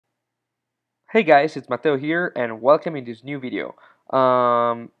Hey guys, it's Matteo here and welcome in this new video.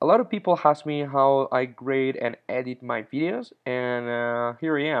 A lot of people ask me how I grade and edit my videos and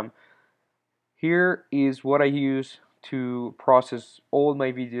here I am. Here is what I use to process all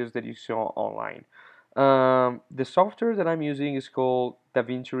my videos that you saw online. The software that I'm using is called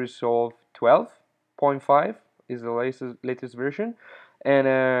Davinci Resolve 12.5 is the latest version,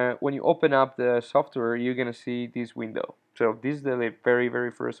 and when you open up the software you're gonna see this window. So this is the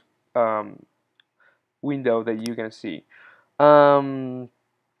very first um, window that you can see. Um,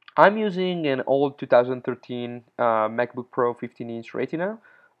 I'm using an old 2013 MacBook Pro 15-inch Retina,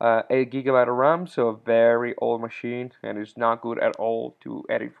 8 GB of RAM, so a very old machine, and it's not good at all to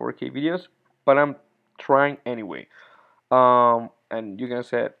edit 4K videos. But I'm trying anyway. And you're gonna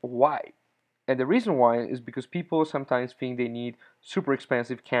say why? And the reason why is because people sometimes think they need super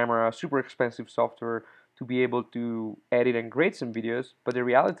expensive camera, super expensive software to be able to edit and grade some videos. But the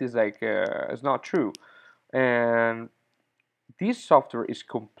reality is it's not true. And this software is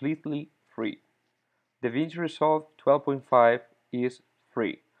completely free. DaVinci Resolve 12.5 is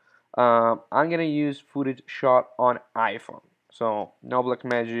free. I'm gonna use footage shot on iPhone, so no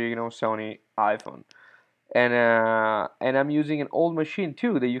Blackmagic, no Sony, iPhone, and I'm using an old machine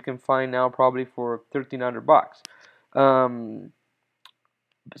too that you can find now probably for 1,300 bucks. Um,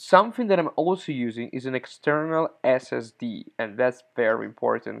 Something that I'm also using is an external SSD, and that's very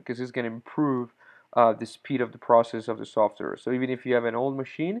important because it's going to improve the speed of the process of the software. So even if you have an old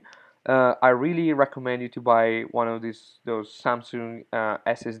machine, I really recommend you to buy one of those Samsung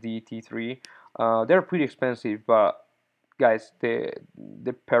SSD T3. They're pretty expensive, but guys,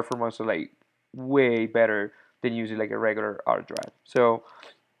 the performance is like way better than using like a regular hard drive. So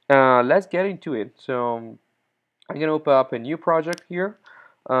let's get into it. So I'm gonna open up a new project here.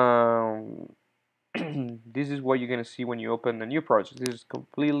 Um, this is what you're gonna see when you open a new project. This is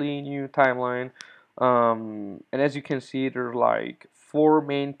completely new timeline, and as you can see, there are like four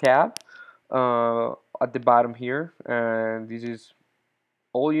main tabs at the bottom here, and this is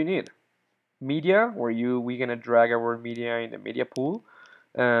all you need. Media, where we're gonna drag our media in the media pool.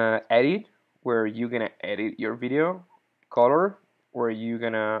 Edit, where you're gonna edit your video. Color, where you're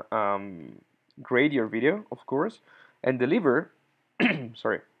gonna grade your video, of course, and deliver.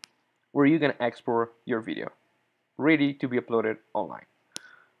 Sorry, where you're gonna export your video, ready to be uploaded online.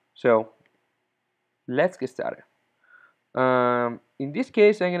 So let's get started. In this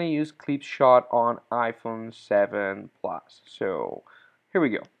case, I'm gonna use clip shot on iPhone 7 Plus. So here we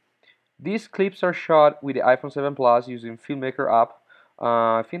go. These clips are shot with the iPhone 7 Plus using Filmmaker app.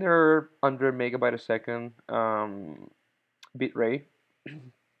 I think they're 100 megabyte a second bitrate.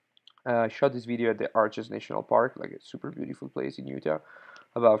 I shot this video at the Arches National Park, like a super beautiful place in Utah,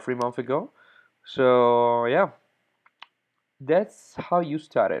 about 3 months ago. So yeah, that's how you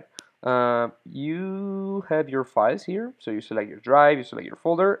start it. You have your files here, so you select your drive, you select your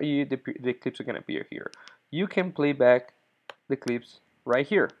folder, the clips are gonna appear here. You can play back the clips right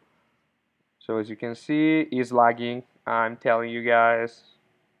here. So as you can see, it's lagging. I'm telling you guys,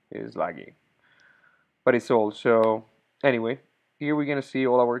 it's lagging. But it's all. So anyway, here we're gonna see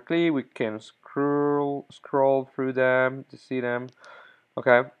all our clips. We can scroll through them to see them.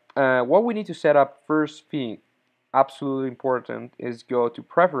 Okay. What we need to set up first thing, absolutely important, is go to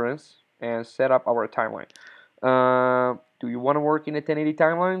preference and set up our timeline. Do you want to work in a 1080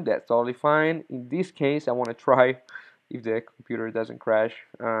 timeline? That's totally fine. In this case, I want to try if the computer doesn't crash.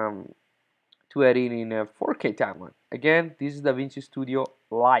 To edit in a 4K timeline. Again, this is DaVinci Studio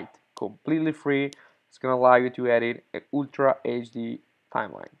Lite, completely free. It's gonna allow you to edit an Ultra HD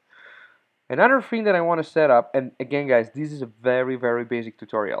timeline. Another thing that I want to set up, and again guys, this is a very basic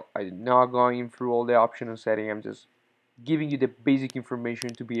tutorial. I'm not going through all the options and settings, I'm just giving you the basic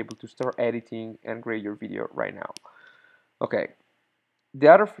information to be able to start editing and grade your video right now. Okay,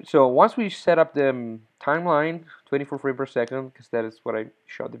 so once we set up the timeline 24 frames per second, because that is what I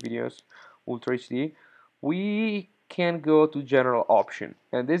shot the videos, Ultra HD, we can go to general option,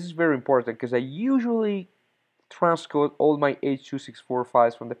 and this is very important because I usually transcode all my H.264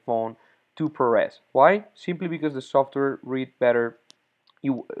 files from the phone to ProRes. Why? Simply because the software reads better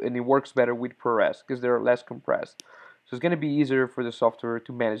and it works better with ProRes because they're less compressed. So it's going to be easier for the software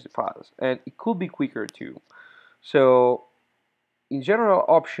to manage the files, and it could be quicker too. So in general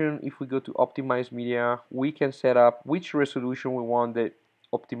option, if we go to optimize media, we can set up which resolution we want the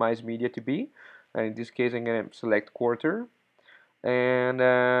optimized media to be. And in this case, I'm going to select quarter and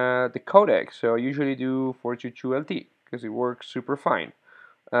the codec. So I usually do 422 LT because it works super fine.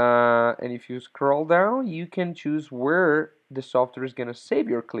 And if you scroll down, you can choose where the software is going to save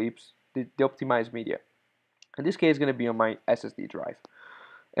your clips, the optimized media. In this case, it's going to be on my SSD drive.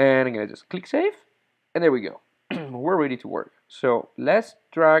 And I'm gonna just click save, and there we go. We're ready to work. So let's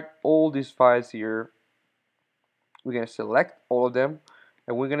drag all these files here. We're gonna select all of them,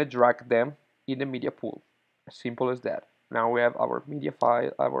 and we're gonna drag them in the media pool. As simple as that. Now we have our media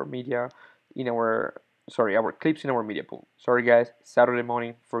file, our media in our, sorry, our clips in our media pool. Sorry guys, Saturday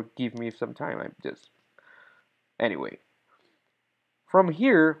morning, forgive me some time. I'm just, anyway. From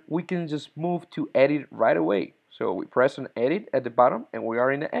here, we can just move to edit right away. So we press on edit at the bottom, and we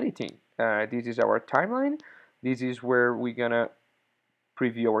are in the editing. This is our timeline. This is where we're gonna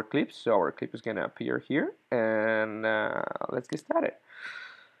preview our clips. So our clip is gonna appear here, and let's get started.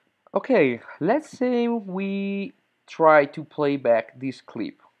 Okay, let's say we try to play back this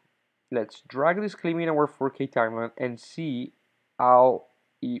clip. Let's drag this clip in our 4K timeline and see how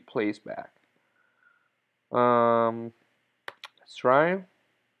it plays back. Let's try.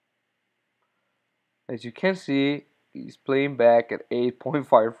 As you can see, it's playing back at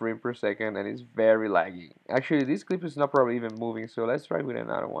 8.5 frames per second, and it's very laggy. Actually, this clip is not probably even moving, so let's try with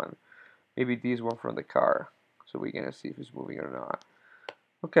another one. Maybe this one from the car, so we're gonna see if it's moving or not.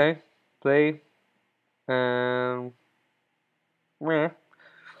 Okay, play, and meh.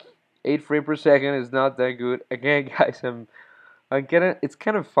 8 frames per second is not that good. Again, guys, I'm gonna. It's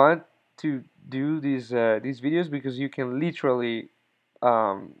kind of fun to do these videos because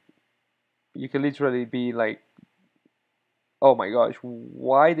um, you can literally be like, oh my gosh,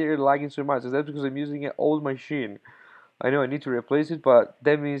 why they're lagging so much? Is that because I'm using an old machine? I know I need to replace it, but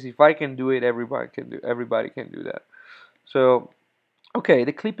that means if I can do it, everybody can do that. So okay,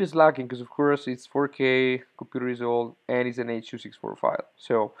 the clip is lagging because of course it's 4K, computer is old, and it's an H.264 file.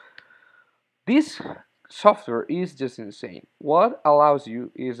 So this software is just insane. What allows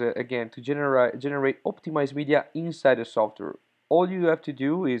you is again to generate optimized media inside the software. All you have to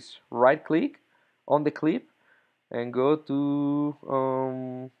do is right click on the clip and go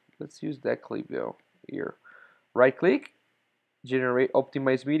to let's use that clip though here. Right click, generate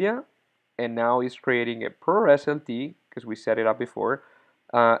optimized media, and now it's creating a Pro SLT because we set it up before,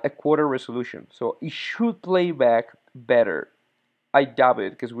 a quarter resolution. So it should play back better. I doubt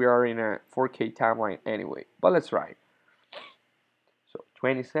it because we are in a 4K timeline anyway. But let's try. So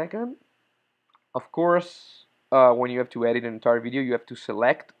 20 seconds. Of course, when you have to edit an entire video, you have to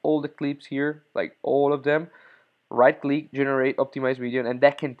select all the clips here, like all of them. Right click, generate optimized video, and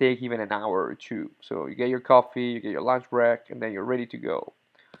that can take even an hour or two. So you get your coffee, you get your lunch break, and then you're ready to go.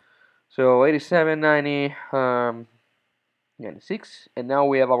 So 87, 90, 96, and now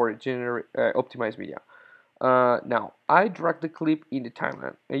we have our optimized media. Now I drag the clip in the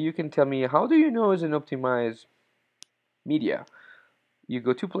timeline, and you can tell me how do you know it's an optimized media? You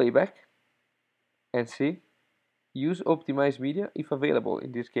go to playback and see use optimized media if available.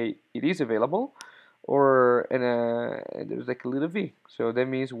 In this case, it is available, or and there's like a little V. So that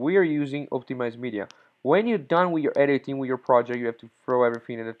means we are using optimized media. When you're done with your editing, with your project, you have to throw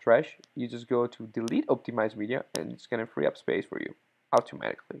everything in the trash. You just go to delete optimized media, and it's gonna free up space for you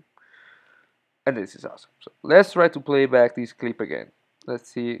automatically. And this is awesome. So let's try to play back this clip again. Let's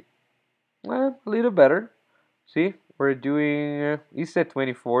see, a little better. See, we're doing. It's at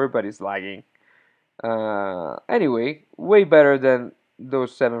 24, but it's lagging. Anyway, way better than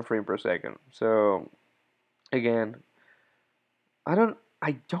those 7 frames per second. So again, I don't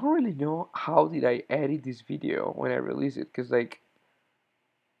really know how did I edit this video when I release it, because like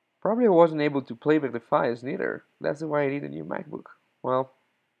probably I wasn't able to play back the files neither. That's why I need a new MacBook. Well,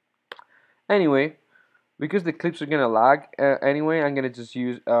 anyway, because the clips are gonna lag anyway, I'm gonna just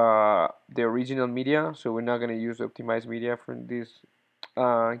use the original media. So we're not gonna use optimized media from this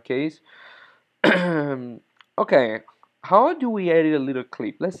case. Okay, how do we edit a little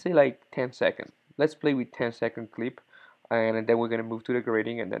clip? Let's say like 10 seconds. Let's play with 10-second clip, and then we're gonna move to the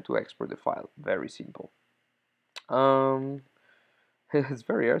grading and then to export the file. Very simple. Um, it's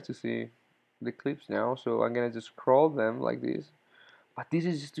very hard to see the clips now, so I'm gonna just scroll them like this. But this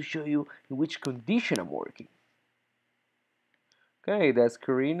is just to show you in which condition I'm working. Okay, that's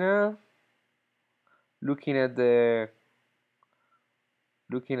Karina looking at the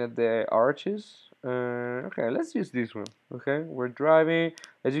arches. Okay, let's use this one. Okay, we're driving.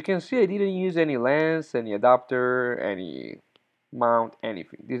 As you can see, I didn't use any lens, any adapter, any mount,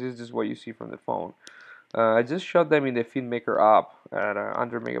 anything. This is just what you see from the phone. I just shot them in the FilmMaker app at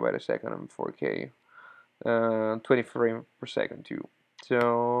 100 megabyte a second on 4K, 20 frames per second too.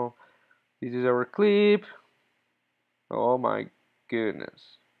 So this is our clip. Oh my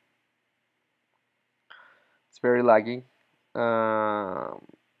goodness, it's very laggy. Um,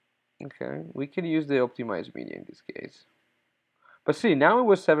 Okay, we can use the optimized media in this case. But see, now it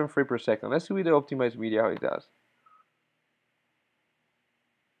was 7 frames per second. Let's see with the optimized media how it does.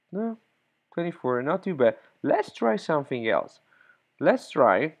 No, 24, not too bad. Let's try something else. Let's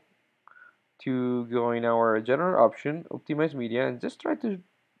try to go in our general option, optimize media, and just try to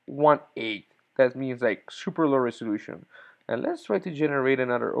 1/8. That means like super low resolution. And let's try to generate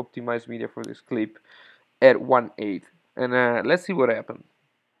another optimized media for this clip at 1/8. And let's see what happens.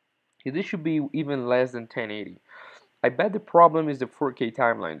 This should be even less than 1080. I bet the problem is the 4K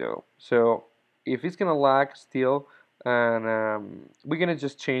timeline though. So if it's gonna lag still, and we're gonna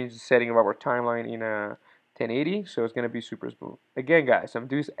just change the setting of our timeline in a 1080, so it's gonna be super smooth. Again, guys, I'm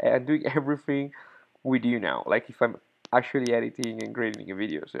doing everything with you now. Like if I'm actually editing and grading a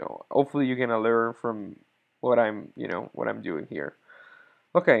video. So hopefully you're gonna learn from what I'm doing here.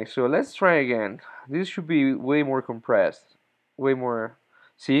 Okay, so let's try again. This should be way more compressed, way more.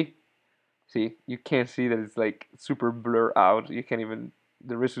 See, See, you can't see that it's like super blur out. You can't even,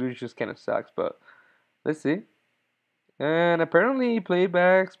 the resolution just kind of sucks, but let's see. And apparently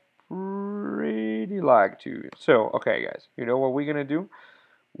playback's pretty lag too. So, okay guys, you know what we're gonna do?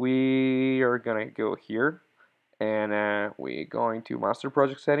 We are gonna go here and we're going to master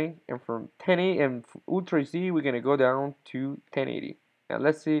project setting, and from 1080 and Ultra HD we're gonna go down to 1080. And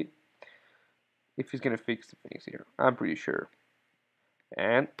let's see if he's gonna fix the things here. I'm pretty sure.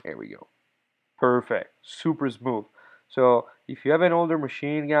 And here we go. Perfect, super smooth. So if you have an older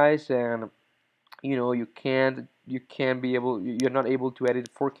machine, guys, and you're not able to edit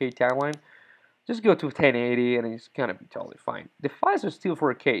 4K timeline, just go to 1080 and it's gonna be totally fine. The files are still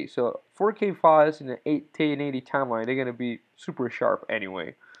 4K, so 4K files in an 1080 timeline, they're gonna be super sharp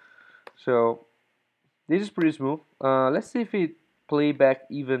anyway. So this is pretty smooth. Let's see if it playback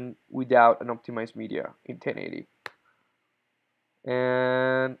even without an optimized media in 1080.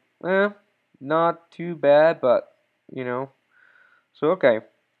 And not too bad, but you know. So okay,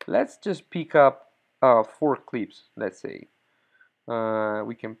 let's just pick up 4 clips. Let's say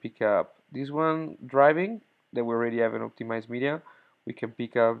we can pick up this one driving that we already have an optimized media. We can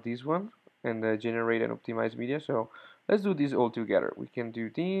pick up this one and generate an optimized media. So let's do this all together. We can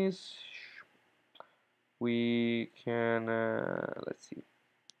do this. We can let's see.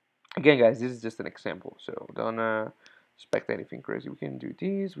 Again, guys, this is just an example, so don't expect anything crazy. We can do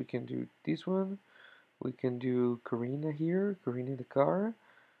this. We can do this one. We can do Karina here, Karina in the car.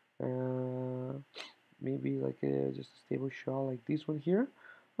 Uh, Maybe like just a stable shot like this one here.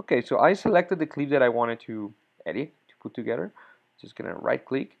 Okay, so I selected the clip that I wanted to edit, to put together. Just gonna right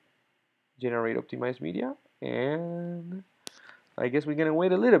click, generate optimized media, and I guess we're gonna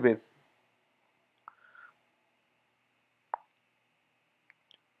wait a little bit.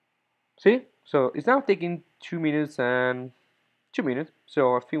 See? So it's now taking 2 minutes and 2 minutes,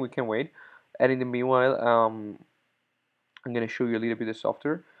 so I think we can wait. And in the meanwhile, I'm gonna show you a little bit of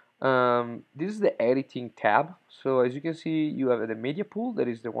software. This is the editing tab. So as you can see, you have the media pool, that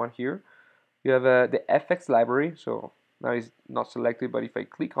is the one here. You have the FX library. So now it's not selected, but if I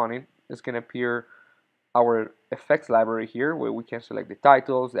click on it, it's gonna appear our effects library here, where we can select the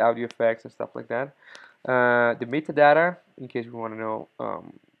titles, the audio effects, and stuff like that. The metadata, in case we want to know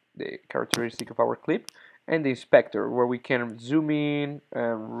the characteristic of our clip, and the inspector, where we can zoom in,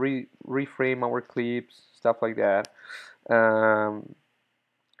 reframe our clips, stuff like that. Um,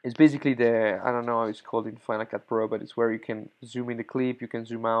 it's basically I don't know how it's called in Final Cut Pro, but it's where you can zoom in the clip, you can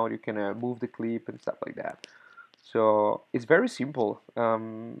zoom out, you can move the clip and stuff like that. So it's very simple,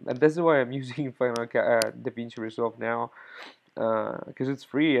 and that's why I'm using Final Cut Davinci Resolve now, because it's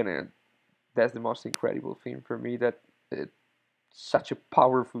free, and that's the most incredible thing for me, that it's such a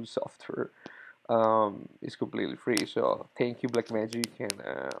powerful software. It's completely free. So thank you, Blackmagic, and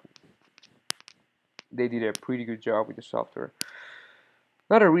they did a pretty good job with the software.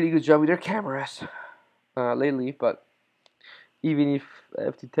 Not a really good job with their cameras lately, but even if I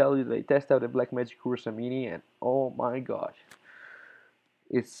have to tell you, they test out the Blackmagic Ursa Mini, and oh my gosh,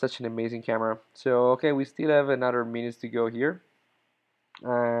 it's such an amazing camera. So okay, we still have another minutes to go here.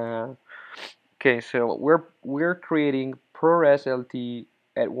 Okay, so we're creating ProRes LT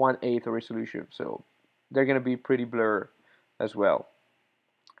at 1/8 resolution, so they're gonna be pretty blur as well,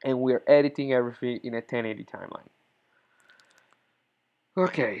 and we're editing everything in a 1080 timeline.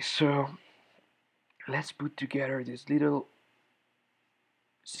 Okay, so let's put together this little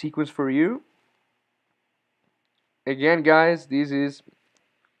sequence for you. Again, guys, this is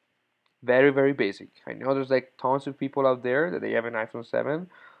very basic. I know there's like tons of people out there that they have an iPhone 7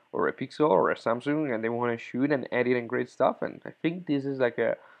 or a Pixel or a Samsung, and they want to shoot and edit and great stuff, and I think this is like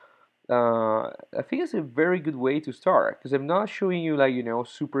I think it's a very good way to start, because I'm not showing you like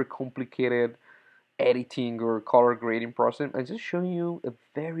super complicated editing or color grading process. I'm just showing you a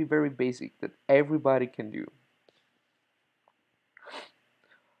very basic that everybody can do.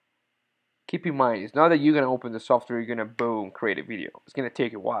 keep in mind, it's not that you're gonna open the software, you're gonna boom create a video. It's gonna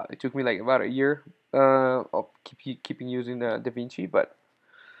take a while. It took me like about a year of keeping using Davinci, but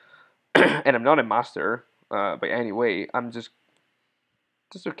and I'm not a master by any way. I'm just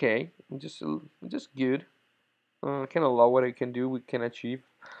okay. I'm just good. I kind of love what I can do. We can achieve.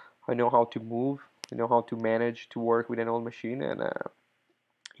 I know how to move. I know how to manage to work with an old machine, and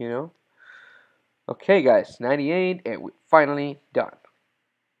you know. Okay, guys, 98, and we're finally done.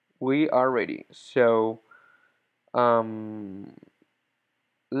 We are ready. So, um,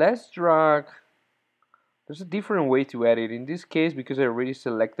 let's drag. There's a different way to edit. In this case, because I already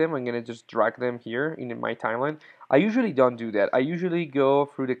select them, I'm gonna just drag them here in my timeline. I usually don't do that. I usually go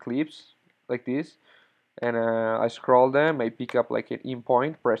through the clips like this, and I scroll them. I pick up like an in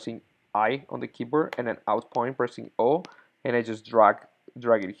point, pressing I on the keyboard, and an out point, pressing O, and I just drag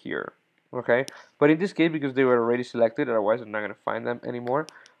it here. Okay, but in this case, because they were already selected, otherwise I'm not gonna find them anymore.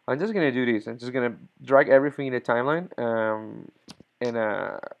 I'm just gonna do this. I'm just gonna drag everything in the timeline, and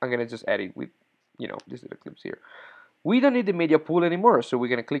I'm gonna just edit with, these little clips here. We don't need the media pool anymore, so we're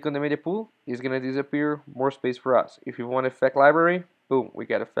gonna click on the media pool. It's gonna disappear. More space for us. If you want effect library, boom, we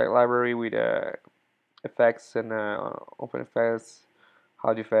got effect library with effects and open effects,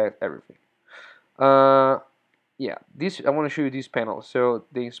 how to effect everything. Uh, yeah, this I want to show you this panel. So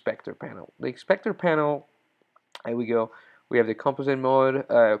the inspector panel. The inspector panel. Here we go. We have the composite mode,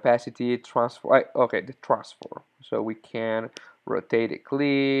 opacity, transform. Okay, the transform. So we can rotate a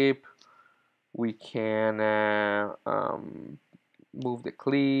clip. We can move the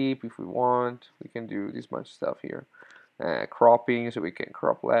clip if we want. We can do this much stuff here. Cropping, so we can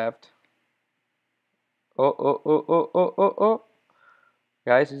crop left. Oh, oh, oh, oh, oh, oh, oh.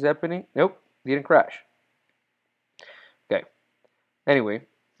 Guys, is happening? Nope, didn't crash. Okay. Anyway,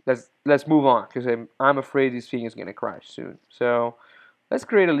 let's move on because I'm afraid this thing is gonna crash soon. So let's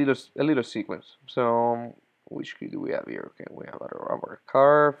create a little sequence. So which key do we have here? Okay, we have our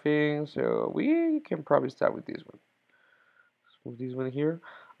car thing. So we can probably start with this one. Let's move this one here.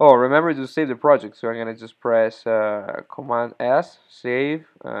 Oh, remember to save the project. So I'm gonna just press Command S, save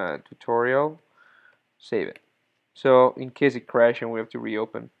tutorial, save it. So in case it crashes and we have to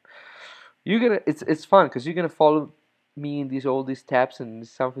reopen. It's fun because you're gonna follow me in all these steps and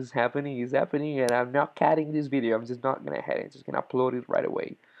something's happening is happening and I'm not cutting this video. I'm just not gonna edit it. Just gonna upload it right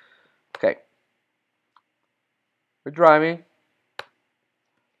away. Okay, we're driving.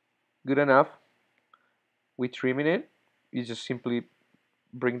 Good enough. We're trimming it. You just simply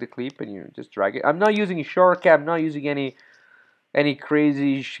bring the clip and you just drag it. I'm not using a shortcut. I'm not using any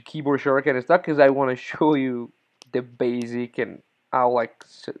crazy keyboard shortcut and stuff because I want to show you the basic and how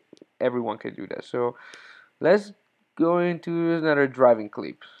everyone can do that. So let's go into another driving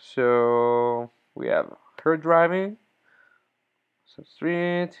clip. So we have her driving, some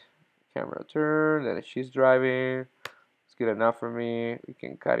street, camera turn, then she's driving. It's good enough for me. We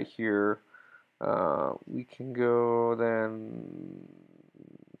can cut it here. We can go then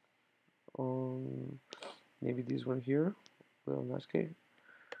maybe this one here. Little landscape.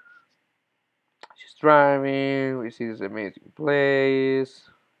 She's driving. We see this amazing place.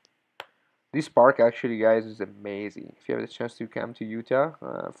 This park actually, guys, is amazing. If you have the chance to come to Utah,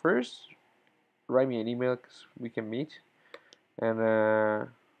 first write me an email because we can meet. And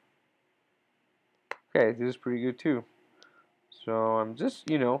okay, this is pretty good too. So I'm just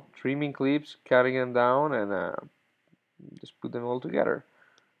trimming clips, cutting them down, and just put them all together.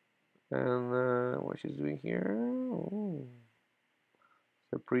 And what she's doing here, oh,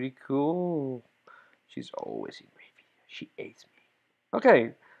 so pretty cool. She's always in my video. She hates me.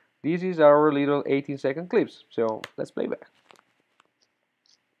 Okay, this is our little 18-second clips. So let's play back.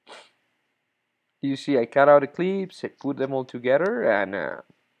 You see, I cut out the clips, I put them all together, and there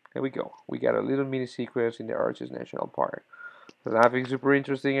we go. We got a little mini sequence in the Arches National Park. Nothing super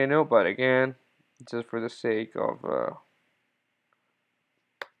interesting, I know, but again, just for the sake of.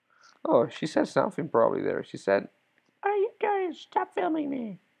 Oh, she said something probably there. She said, "What are you doing? Stop filming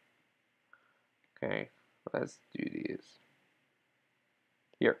me." Okay, let's do this.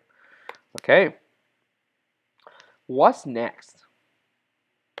 Here. Okay. What's next?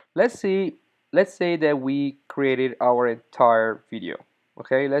 Let's see. Let's say that we created our entire video.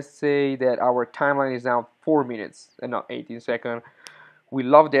 Okay, let's say that our timeline is now 4 minutes and not 18 seconds. We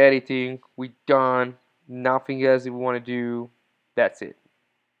love the editing. We done. Nothing else we want to do. That's it.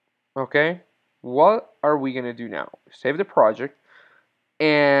 Okay, what are we gonna do now? Save the project,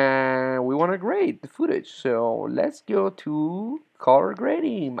 and we want to grade the footage. So let's go to color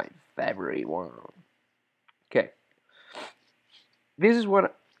grading, my favorite one. Okay, this is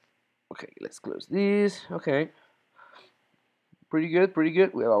what. Okay, let's close this. Okay, Pretty good, pretty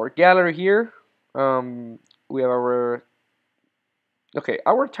good. We have our gallery here. Um, we have our okay.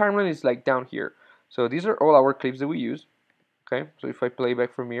 Our timeline is like down here. So these are all our clips that we use. Okay. So if I play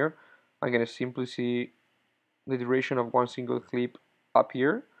back from here, I'm gonna simply see the duration of one single clip up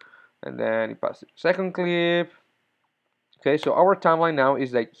here, and then it passes second clip. Okay. So our timeline now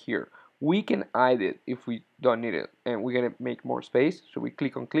is like here. We can hide it if we don't need it, and we're gonna make more space. So we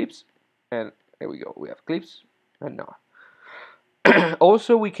click on clips, and there we go. We have clips, and now.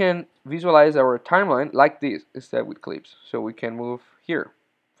 Also, we can visualize our timeline like this instead with clips. So we can move here,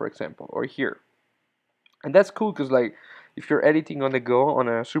 for example, or here. And that's cool because like if you're editing on the go on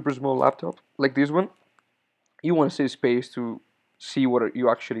a super small laptop like this one, you want to save space to see what you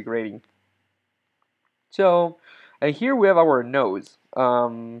actually grading. So, and here we have our nodes.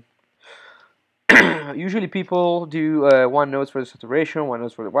 Usually people do one nodes for the saturation, one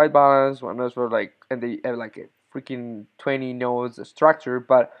nodes for the white balance, one nodes for like, and they have like a freaking 20 nodes structure,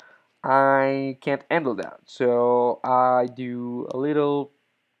 but I can't handle that. So I do a little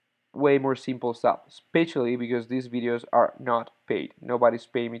way more simple stuff, especially because these videos are not paid. Nobody's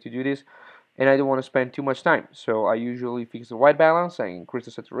paying me to do this, and I don't want to spend too much time. So I usually fix the white balance, I increase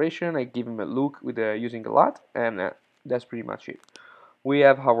the saturation, I give him a look with using a lot, and that's pretty much it. We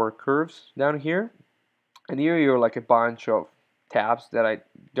have our curves down here, and here you're like a bunch of tabs that I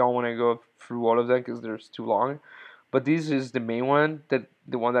don't want to go through all of them because they're too long. But this is the main one, that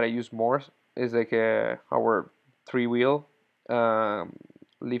the one that I use more is like our three wheel um,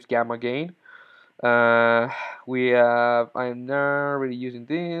 lift gamma gain. Uh, we have, I'm not really using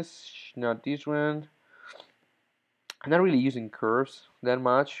this, not this one. I'm not really using curves that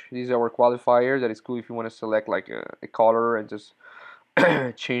much. This is our qualifier that is cool if you want to select like a color and just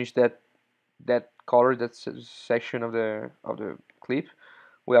change that color, that section of the clip.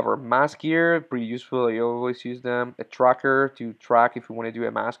 We have our mask here, pretty useful. I always use them. A tracker to track if we want to do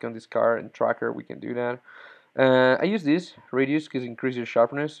a mask on this car, and tracker we can do that. I use this radius because it increases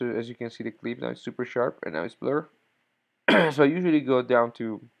sharpness. So as you can see, the clip now is super sharp and now it's blur. So I usually go down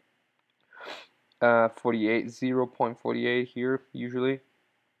to 48, 0.48 here usually,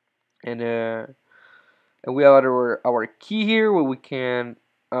 and we have our key here where we can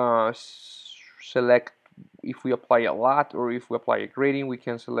select if we apply a lot or if we apply a grading. We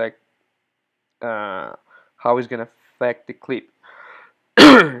can select how it's gonna affect the clip.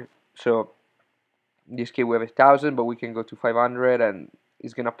 So in this case we have 1,000, but we can go to 500 and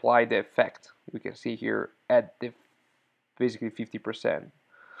it's gonna apply the effect. We can see here at the basically 50%.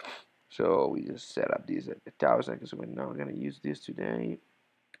 So we just set up this at 1,000 because we're not gonna use this today.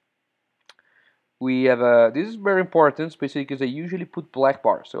 We have this is very important, especially because I usually put black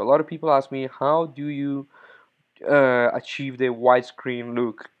bars. So a lot of people ask me, how do you achieve the widescreen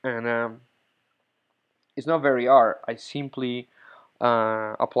look? And it's not very hard. I simply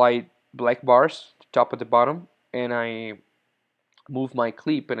apply black bars, top and the bottom, and I move my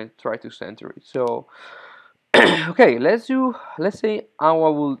clip and I try to center it. So okay, let's say how I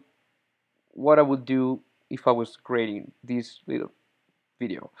will what I would do if I was creating this little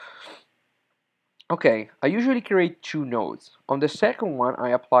video. Okay, I usually create two nodes. On the second one, I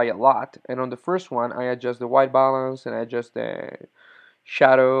apply a lot, and on the first one, I adjust the white balance and I adjust the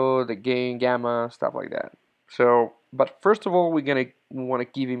shadow, the gain, gamma, stuff like that. So, but first of all, we want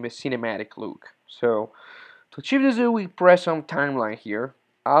to give him a cinematic look. So, to achieve this, we press on timeline here,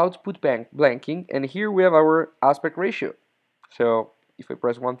 output blanking, and here we have our aspect ratio. So, if I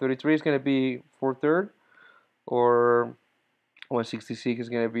press 133, it's going to be 4/3, or 166 is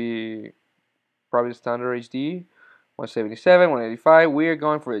going to be probably standard HD, 177, 185. We are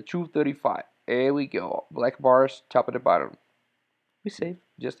going for a 235. There we go. Black bars, top of the bottom. Be safe,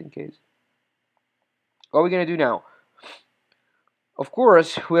 just in case. What are we gonna do now? Of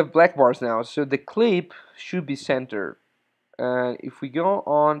course, we have black bars now, so the clip should be centered. And if we go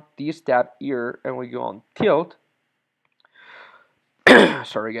on this tab here and we go on tilt,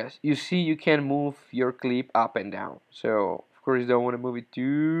 sorry guys, you see you can move your clip up and down. So of course you don't want to move it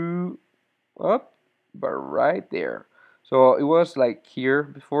too up, but right there. So it was like here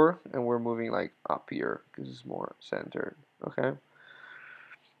before, and we're moving like up here because it's more centered. Okay.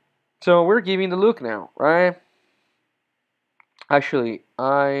 So we're giving the look now, right? Actually,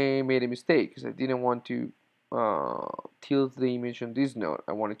 I made a mistake because I didn't want to tilt the image on this node.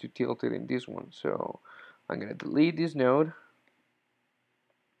 I wanted to tilt it in this one. So I'm gonna delete this node,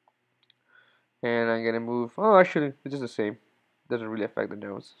 and I'm gonna move. Oh, actually, it's just the same. Doesn't really affect the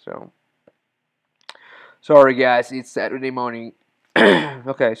nodes. So sorry, guys. It's Saturday morning.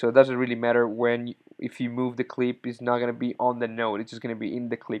 Okay, so it doesn't really matter when if you move the clip. It's not gonna be on the node. It's just gonna be in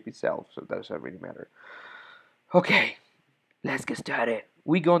the clip itself. So that doesn't really matter. Okay. Let's get started.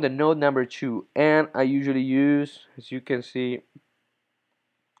 We go on the node number 2, and I usually use, as you can see,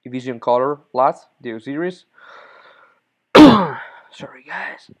 Vision Color lots, the series. Sorry,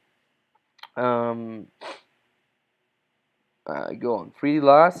 guys. Um, I go on 3D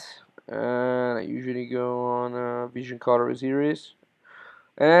lots, and I usually go on Vision Color series.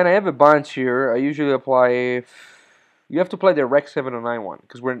 And I have a bunch here. I usually apply. You have to apply the Rec 709 one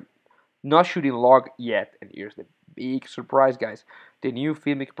because we're not shooting log yet. And here's the big surprise, guys. The new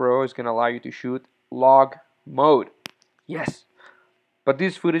Filmic Pro is gonna allow you to shoot log mode. Yes, but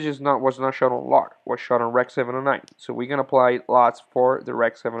this footage was not shot on log. Was shot on Rec 709. So we're gonna apply lots for the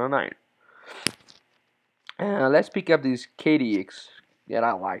Rec 709. Let's pick up this KDX that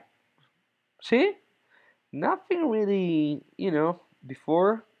I like. See, nothing really,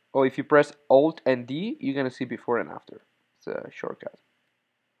 before. Or if you press Alt and D, you're gonna see before and after. It's a shortcut.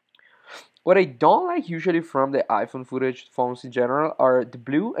 What I don't like usually from the iPhone footage phones in general are the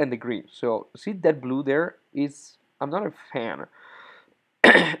blue and the green. So see that blue there is, I'm not a fan.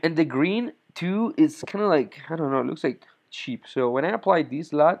 And the green too is kind of like, I don't know, it looks like cheap. So when I apply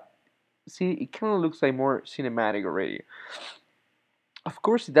this lot, see, it kind of looks like more cinematic already. Of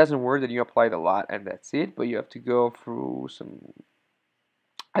course, it doesn't work that you apply the lot and that's it, but you have to go through some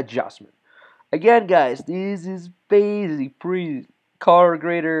adjustment. Again, guys, this is basic pre color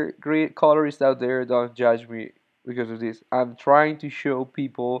grader, great colorists out there. Don't judge me because of this. I'm trying to show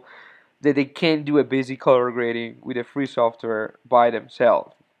people that they can do a basic color grading with a free software by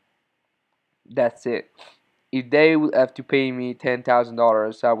themselves. That's it. If they would have to pay me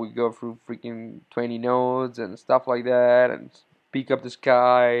 $10,000, I would go through freaking 20 nodes and stuff like that, and pick up the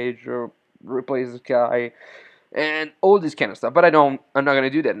sky, or replace the sky, and all this kind of stuff. But I'm not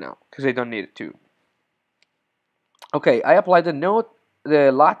gonna do that now because I don't need it to. Okay, I applied the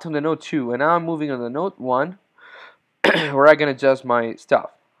lot on the node 2, and now I'm moving on the node 1, where I can adjust my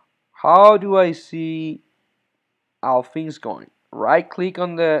stuff. How do I see how things going? Right click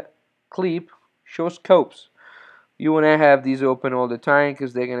on the clip, show scopes. You want to have these open all the time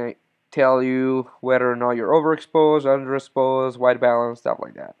because they're gonna tell you whether or not you're overexposed, underexposed, white balance, stuff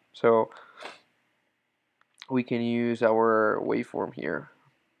like that. So we can use our waveform here.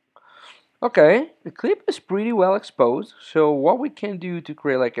 Okay, the clip is pretty well exposed, so what we can do to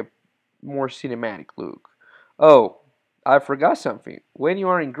create like a more cinematic look. Oh, I forgot something. When you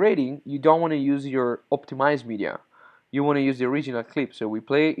are in grading, you don't want to use your optimized media. You want to use the original clip. So we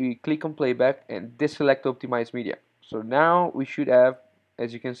click on playback and deselect optimized media. So now we should have,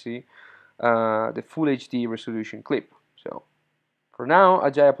 as you can see, the full HD resolution clip. So for now,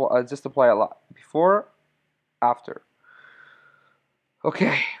 I just apply a lot. Before, after.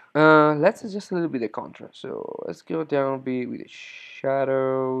 Okay, let's adjust a little bit the contrast. So let's go down a bit with the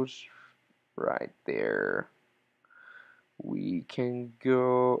shadows right there. We can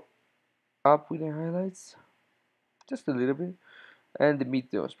go up with the highlights just a little bit, and the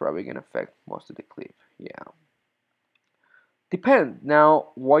midtone is probably gonna affect most of the clip. Yeah, depend now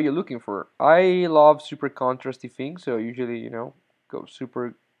what you're looking for. I love super contrasty things, so usually go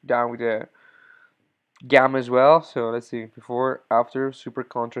super down with the gamma as well. So let's see, before, after, super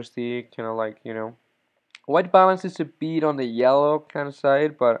contrasty, kind of like white balance is a bit on the yellow kind of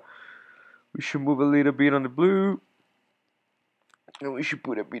side, but we should move a little bit on the blue. And we should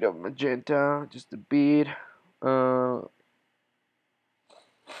put a bit of magenta, just a bit. Uh,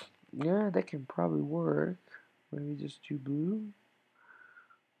 yeah, that can probably work. Maybe just too blue.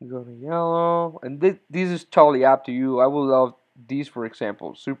 Go to yellow, and this is totally up to you. I would love these, for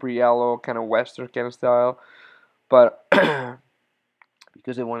example, super yellow, kind of western kind of style, but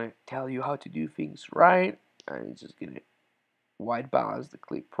because I want to tell you how to do things right, I'm just gonna white balance the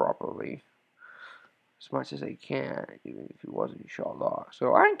clip properly as much as I can, even if it wasn't shot log.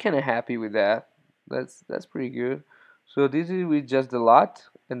 So I'm kind of happy with that. That's pretty good. So this is with just the lot,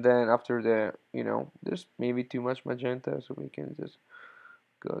 and then after the there's maybe too much magenta, so we can just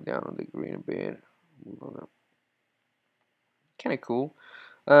go down on the green a bit. Move on up. Kind of cool.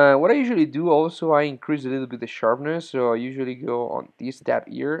 What I usually do also, I increase a little bit the sharpness. So I usually go on this tab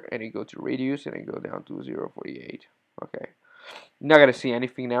here, and I go to radius, and I go down to 0.48. Okay. Not gonna see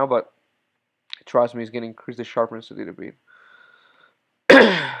anything now, but trust me, it's gonna increase the sharpness a little bit.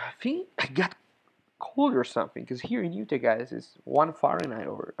 I think I got cold or something, because here in Utah, guys, it's 1 Fahrenheit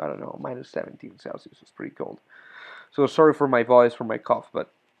or I don't know, minus 17 Celsius. It's pretty cold. So sorry for my voice, for my cough,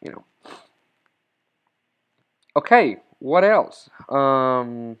 but you know. Okay, what else?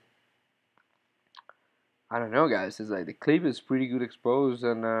 I don't know, guys. It's like the clip is pretty good exposed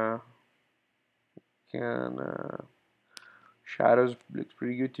and can Shadows looks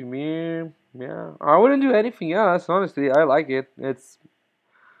pretty good to me. Yeah, I wouldn't do anything else. Honestly, I like it. It's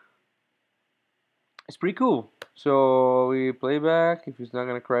pretty cool. So we play back. If it's not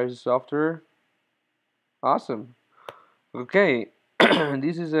gonna crash the software, awesome. Okay,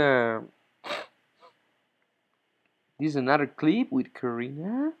 this is a this is another clip with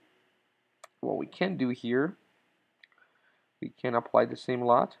Karina. What we can do here, we can apply the same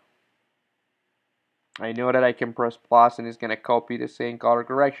lot. I know that I can press plus and it's gonna copy the same color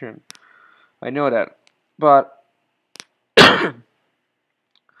correction. I know that, but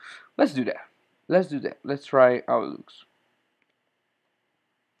let's do that. Let's do that. Let's try how it looks.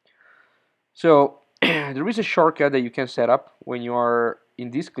 So there is a shortcut that you can set up when you are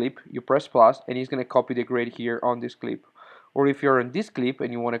in this clip. You press plus and it's gonna copy the grade here on this clip. Or if you're in this clip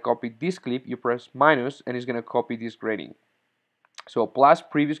and you want to copy this clip, you press minus and it's gonna copy this grading. So plus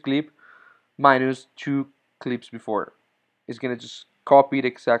previous clip minus 2 clips before. It's gonna just copy the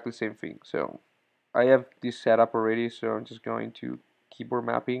exactly same thing. So I have this set up already, so I'm just going to keyboard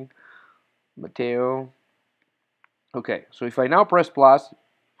mapping, Mateo. Okay, so if I now press plus,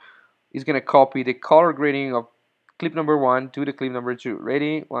 it's gonna copy the color grading of clip number 1 to the clip number 2.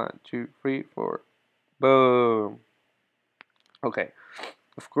 Ready? 1, 2, 3, 4. Boom. Okay.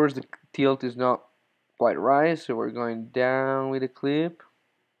 Of course, the tilt is not quite right, so we're going down with the clip.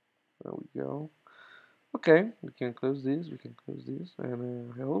 There we go. Okay, we can close this. We can close this,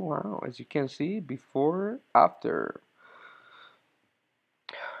 and oh wow! As you can see, before, after.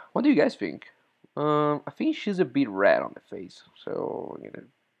 What do you guys think? I think she's a bit red on the face, so I'm gonna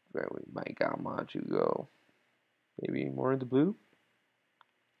go with my gamma to go maybe more in the blue.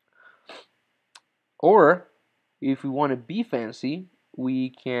 Or if we want to be fancy,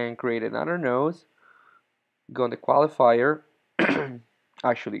 we can create another node, go on the qualifier,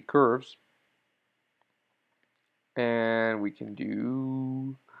 actually curves, and we can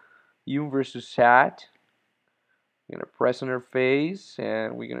do U versus sat. We're gonna press on her face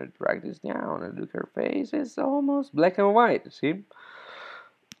and we're gonna drag this down and look, her face is almost black and white. See?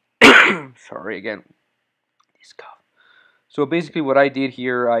 Sorry again. This cough. So basically what I did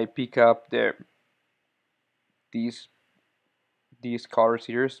here, I pick up these these colors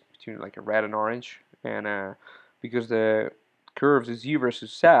here between like a red and orange, and because the curves is U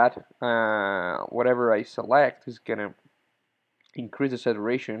versus sat, whatever I select is gonna increase the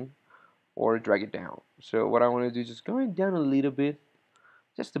saturation or drag it down. So what I want to do is just going down a little bit,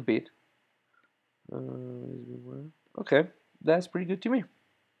 just a bit. Okay, that's pretty good to me.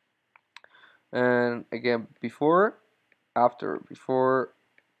 And again, before, after.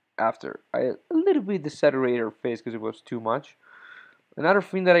 I a little bit desaturated her face because it was too much. Another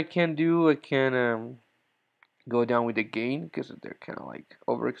thing that I can do, I can go down with the gain because they're kind of like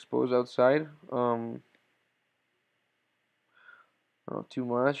overexposed outside. Not too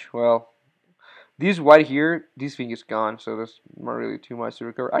much. Well, this white here, this thing is gone, so there's not really too much to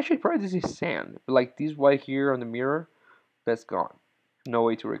recover. Actually, probably this is sand. But like this white here on the mirror, that's gone. No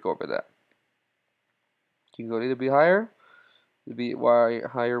way to recover that. Can go a little bit higher. A bit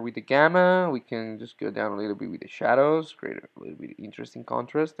higher with the gamma. We can just go down a little bit with the shadows, create a little bit interesting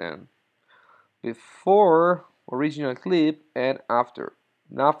contrast. And before original clip and after,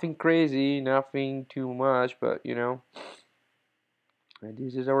 nothing crazy, nothing too much, but you know. And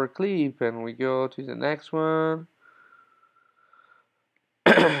this is our clip, and we go to the next one.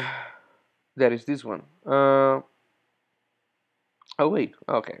 That is this one. Oh wait,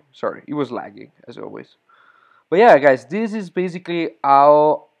 okay, sorry, it was lagging as always. But yeah, guys, this is basically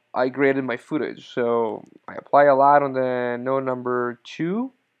how I graded my footage. So I apply a lot on the node number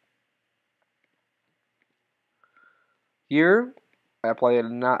 2 here. I apply a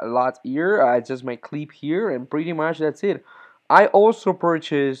lot here. I adjust my clip here, and pretty much that's it. I also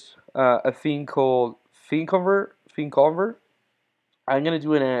purchased a thing called ThinCover. I'm gonna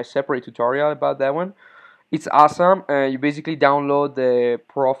do a separate tutorial about that one. It's awesome. You basically download the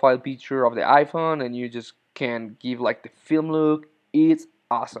profile picture of the iPhone and you just can give like the film look. It's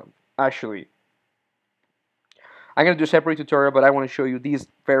awesome. Actually, I'm gonna do a separate tutorial, but I want to show you this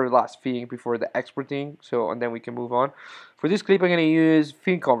very last thing before the exporting. So and then we can move on. For this clip, I'm gonna use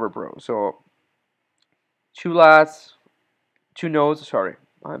ThinCover Pro. So 2 LUTs, 2 nodes. Sorry,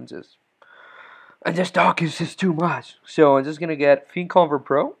 I'm just talking. It's just too much. So I'm just gonna get ThinCover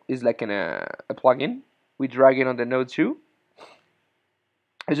Pro. Is like a plugin. We drag it on the node 2.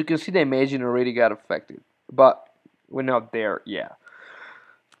 As you can see, the imaging already got affected, but we're not there yet.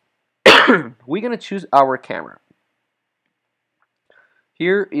 We're gonna choose our camera.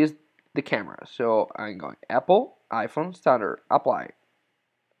 Here is the camera. So I'm going Apple, iPhone, standard, apply.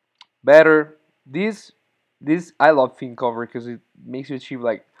 Better. This This I love film cover because it makes you achieve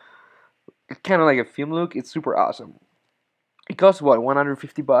like kind of like a film look. It's super awesome. It costs what,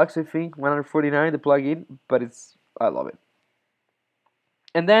 150 bucks, I think, 149 the plugin, but it's I love it.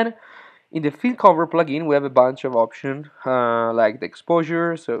 And then in the film cover plugin, we have a bunch of options like the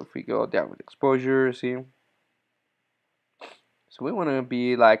exposure. So if we go down with exposure, see, so we want to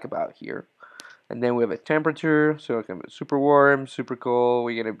be like about here. And then we have a temperature, so it can be super warm, super cold.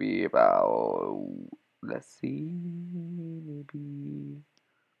 We're gonna be about, let's see, maybe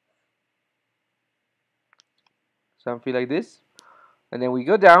something like this. And then we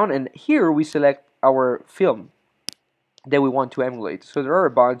go down, and here we select our film that we want to emulate. So there are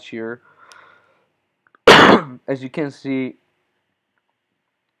a bunch here. As you can see,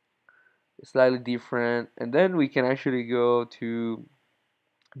 slightly different. And then we can actually go to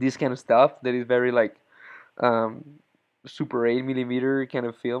this kind of stuff that is very like um, super 8 millimeter kind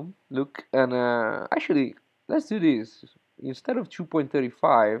of film look. And actually, let's do this. Instead of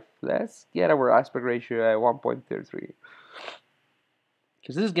 2.35, let's get our aspect ratio at 1.33.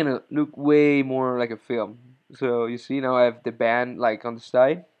 Because this is gonna look way more like a film. So you see now I have the band like on the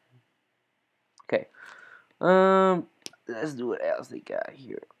side. Okay. Let's do what else they got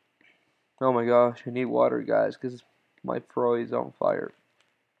here. Oh my gosh, I need water, guys, because my throat is on fire.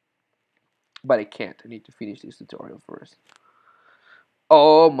 But I can't. I need to finish this tutorial first.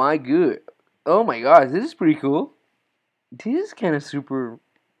 Oh my good. Oh my gosh, this is pretty cool. This is kind of super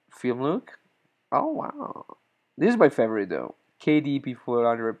film look. Oh wow. This is my favorite though. KDP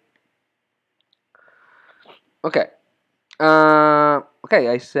 400. Okay. Okay,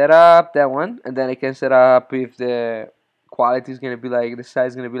 I set up that one, and then I can set up if the quality is gonna be like the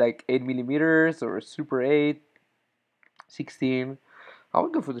size is gonna be like 8 millimeters or super 8, 16. I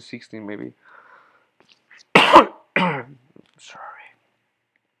would go for the 16 maybe. Sorry.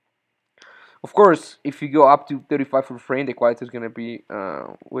 Of course, if you go up to 35 for frame, the quality is gonna be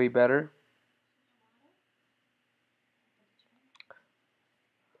way better.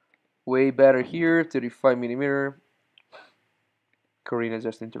 Way better here, 35 millimeter. Karina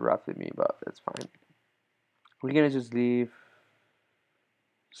just interrupted me, but that's fine. We're gonna just leave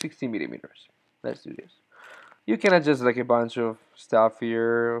 16 millimeters. Let's do this. You can adjust like a bunch of stuff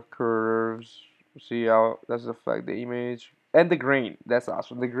here, curves. See how that's affect the image and the grain. That's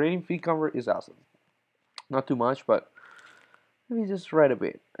awesome. The grain in feed cover is awesome. Not too much, but let me just write a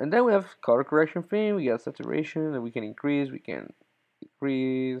bit. And then we have color correction thing. We got saturation that we can increase. We can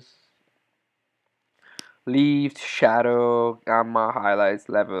decrease. Lift, shadow, gamma, highlights,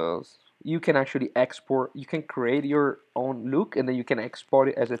 levels. You can actually export. You can create your own look, and then you can export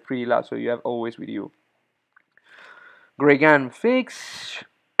it as a preload, so you have always with you. Gregan fix,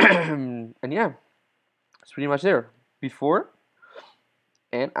 and yeah, it's pretty much there. Before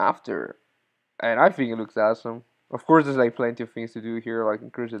and after, and I think it looks awesome. Of course, there's like plenty of things to do here, like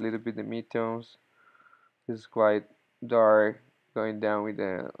increase a little bit the midtones. This is quite dark, going down with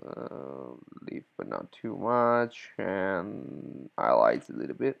the leaf, but not too much, and highlights a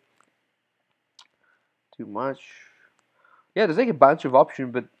little bit. Too much. Yeah, there's like a bunch of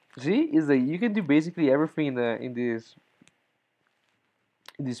options, but see, is that you can do basically everything in this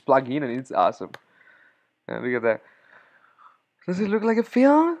plugin, and it's awesome. And look at that. Does it look like a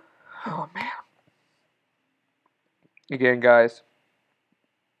film? Oh man. Again, guys,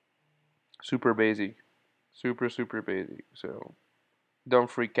 super basic, super basic. So don't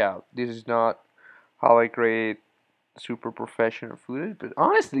freak out. This is not how I create super professional footage. But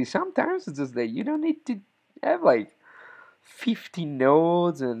honestly, sometimes it's just that you don't need to have like 50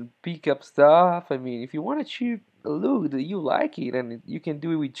 nodes and pick up stuff. I mean, if you want to achieve a look that you like it and you can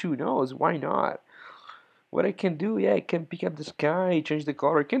do it with 2 nodes, why not? What I can do, yeah, I can pick up the sky, change the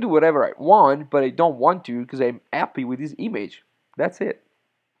color, I can do whatever I want, but I don't want to because I'm happy with this image. That's it.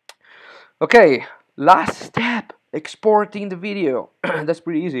 Okay, last step, exporting the video. That's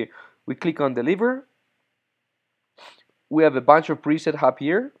pretty easy. We click on deliver. We have a bunch of presets up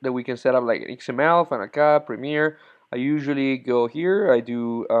here that we can set up like XML, Final Cut, Premiere. I usually go here, I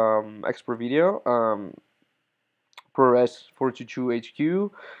do export video, ProRes 422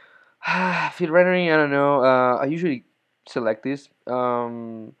 HQ. Field rendering, I don't know. I usually select this.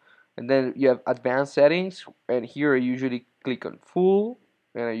 And then you have advanced settings, and here I usually click on full,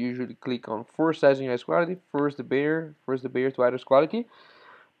 and I usually click on force sizing highest quality, first the bear to highest quality.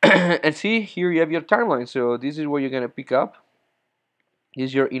 And see, here you have your timeline. So this is where you're gonna pick up. This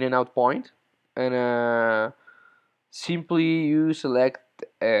is your in and out point, and simply you select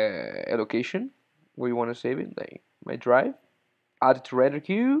a location where you want to save it, like my drive, add it to render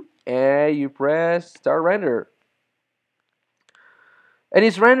queue, and you press start render, and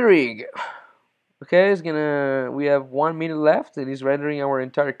it's rendering. Okay, it's gonna. We have 1 minute left, and it's rendering our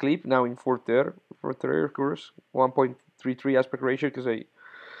entire clip now in 4:30, of course, 1.33 aspect ratio because I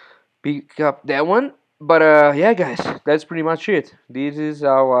pick up that one. But yeah, guys, that's pretty much it. This is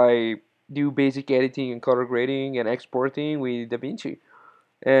how I do basic editing and color grading and exporting with DaVinci.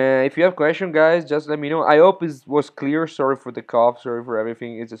 If you have questions, guys, just let me know. I hope it was clear. Sorry for the cough. Sorry for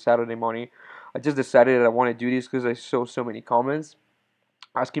everything. It's a Saturday morning. I just decided that I want to do this because I saw so many comments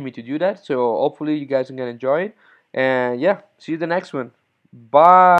asking me to do that. So hopefully you guys are gonna enjoy it. And yeah, see you the next one. Bye.